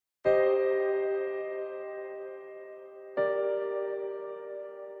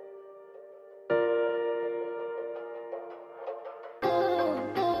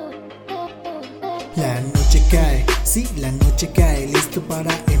La noche cae, sí, la noche cae, listo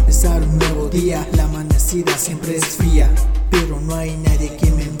para empezar un nuevo día. La amanecida siempre es fría, pero no hay nadie que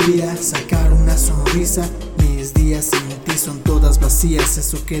me impida sacar una sonrisa. Mis días sin ti son todas vacías,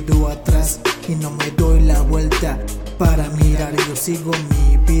 eso quedó atrás y no me doy la vuelta para mirar. Yo sigo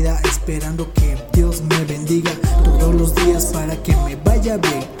mi vida esperando que Dios me bendiga todos los días para que me vaya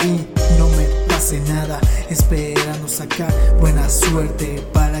bien y no me pase nada, esperando sacar buena suerte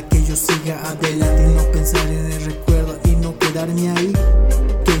para que yo siga adelante y no pensar en el recuerdo y no quedarme ahí,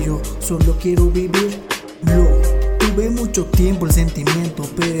 que yo solo quiero vivir. Tuve mucho tiempo el sentimiento,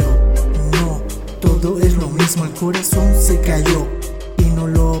 pero no, todo es lo mismo, el corazón se cayó y no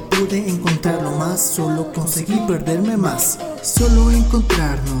lo pude encontrarlo más, solo conseguí perderme más. Solo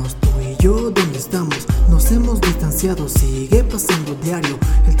encontrarnos tú y yo, ¿dónde estamos? Nos hemos distanciado, sigue pasando diario.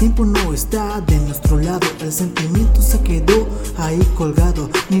 El tiempo no está de nuestro lado, el sentimiento se quedó ahí colgado.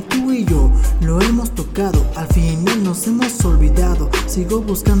 Ni tú y yo lo hemos tocado, al final nos hemos olvidado. Sigo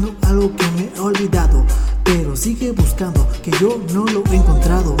buscando algo que me he olvidado, pero sigue buscando que yo no lo he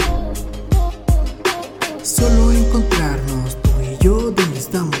encontrado. Solo encontrarnos tú y yo, ¿dónde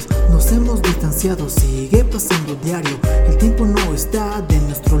estamos? Nos hemos distanciado, sigue pasando diario. El tiempo no está de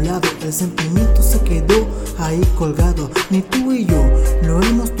nuestro lado, el sentimiento se quedó ahí colgado. Ni tú y yo lo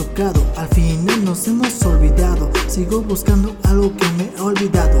hemos tocado, al final nos hemos olvidado. Sigo buscando algo que me he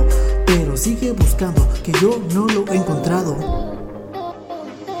olvidado, pero sigue buscando que yo no lo he encontrado.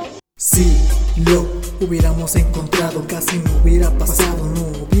 Si lo hubiéramos encontrado, casi me hubiera pasado.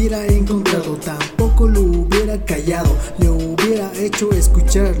 No hubiera encontrado, tampoco lo hubiera callado. Le hubiera hecho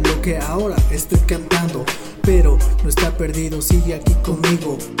escuchar lo que ahora estoy cantando. Pero no está perdido, sigue aquí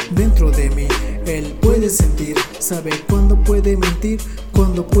conmigo, dentro de mí. Él puede sentir, sabe cuándo puede mentir,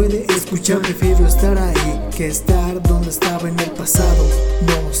 cuándo puede escuchar. Prefiero estar ahí que estar donde estaba en el pasado.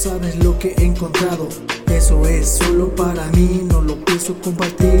 No sabes lo que he encontrado, eso es solo para mí, no lo pienso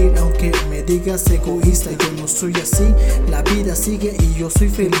compartir. Aunque me digas egoísta, yo no soy así. La vida sigue y yo soy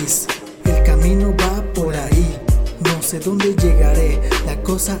feliz, el camino va por ahí. No sé dónde llegaré, la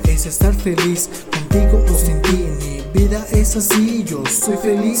cosa es estar feliz, contigo o sin ti. Mi vida es así, yo soy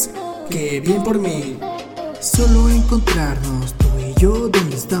feliz, que bien por mí. Solo encontrarnos tú y yo,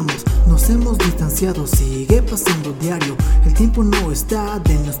 ¿dónde estamos? Nos hemos distanciado, sigue pasando diario. El tiempo no está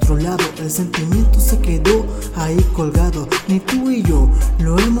de nuestro lado, el sentimiento se quedó ahí colgado. Ni tú y yo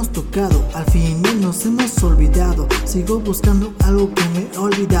lo hemos tocado, al final nos hemos olvidado. Sigo buscando algo que me he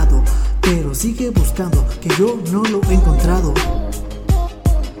olvidado, pero sigue buscando que yo no lo he encontrado.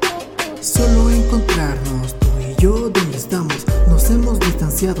 Solo encontrarnos tú y yo, ¿dónde estamos? Nos hemos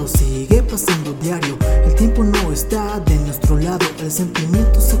distanciado, sigue pasando diario. El tiempo no está de nuestro lado, el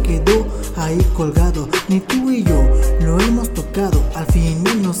sentimiento se quedó ahí colgado. Ni tú y yo lo hemos tocado, al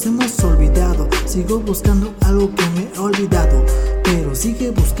final nos hemos olvidado. Sigo buscando algo que me he olvidado, pero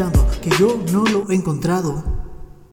sigue buscando que yo no lo he encontrado.